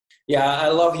Yeah, I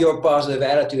love your positive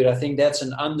attitude. I think that's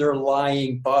an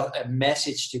underlying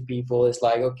message to people. It's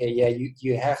like, okay, yeah,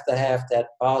 you have to have that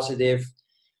positive,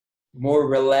 more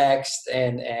relaxed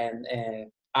and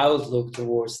outlook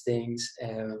towards things.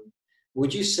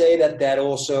 Would you say that that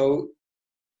also,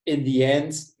 in the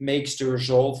end, makes the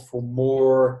result for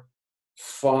more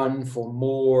fun, for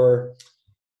more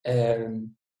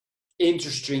um,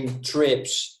 interesting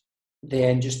trips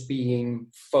than just being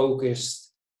focused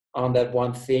on that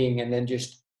one thing and then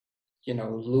just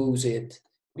lose it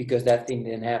because that thing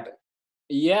didn't happen?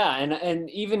 Yeah, and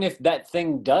even if that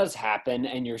thing does happen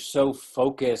and you're so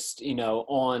focused,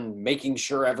 on making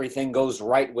sure everything goes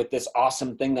right with this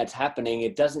awesome thing that's happening,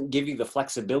 it doesn't give you the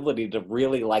flexibility to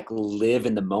really like live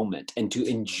in the moment and to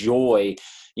enjoy,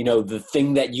 the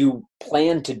thing that you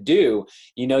plan to do.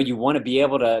 You want to be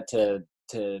able to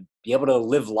be able to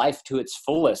live life to its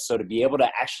fullest. So to be able to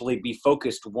actually be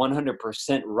focused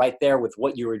 100% right there with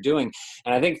what you were doing.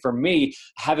 And I think for me,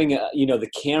 having the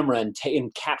camera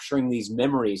and capturing these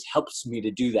memories helps me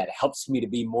to do that. It helps me to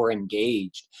be more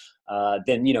engaged.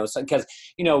 Then because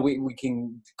we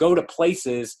can go to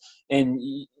places and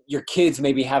your kids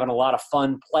may be having a lot of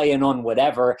fun playing on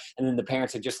whatever, and then the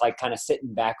parents are just like kind of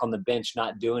sitting back on the bench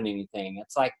not doing anything.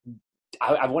 It's like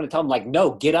I want to tell them, like,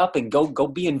 no, get up and go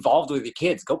be involved with your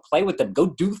kids, go play with them, go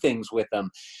do things with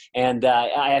them. And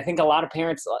I think a lot of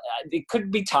parents, it could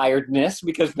be tiredness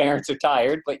because parents are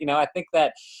tired, but I think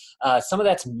that some of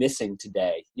that's missing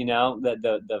today.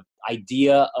 The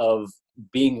idea of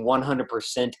being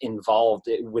 100% involved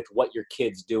with what your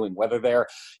kid's doing, whether they're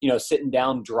sitting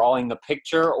down drawing a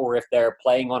picture or if they're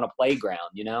playing on a playground.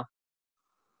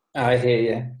 I hear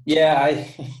you. Yeah,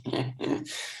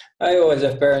 I always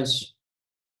have parents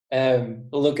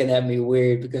looking at me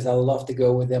weird because I love to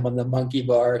go with them on the monkey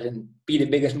bars and be the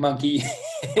biggest monkey.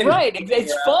 Right.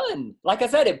 It's fun. Like I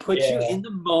said, it puts you Yeah, in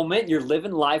the moment. You're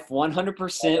living life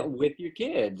 100% with your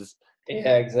kids.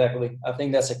 yeah, exactly. I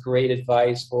think that's a great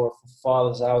advice for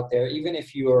fathers out there, even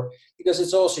if because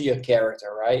it's also your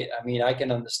character, right? I mean, I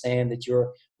can understand that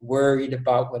you're worried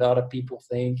about what other people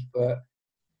think, but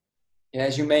yeah,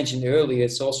 as you mentioned earlier,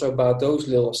 it's also about those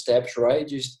little steps, right?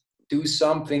 Just do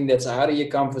something that's out of your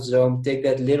comfort zone. Take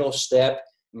that little step.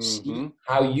 See Hmm.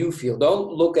 how you feel.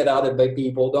 Don't look at other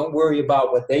people. Don't worry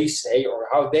about what they say or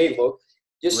how they look.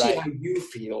 Just see how Right. you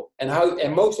feel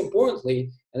and most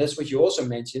importantly, and that's what you also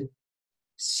mentioned,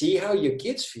 see how your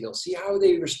kids feel. See how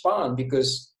they respond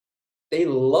because they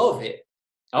love it.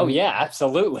 I Oh, mean, yeah,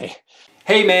 absolutely.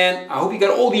 hey man, I hope you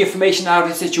got all the information out of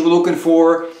this that you were looking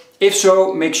for. If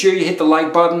so, make sure you hit the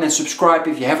like button and subscribe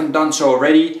if you haven't done so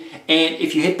already. And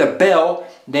if you hit the bell,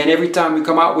 then every time we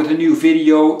come out with a new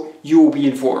video, you will be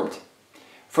informed.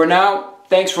 For now,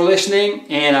 thanks for listening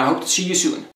and I hope to see you soon.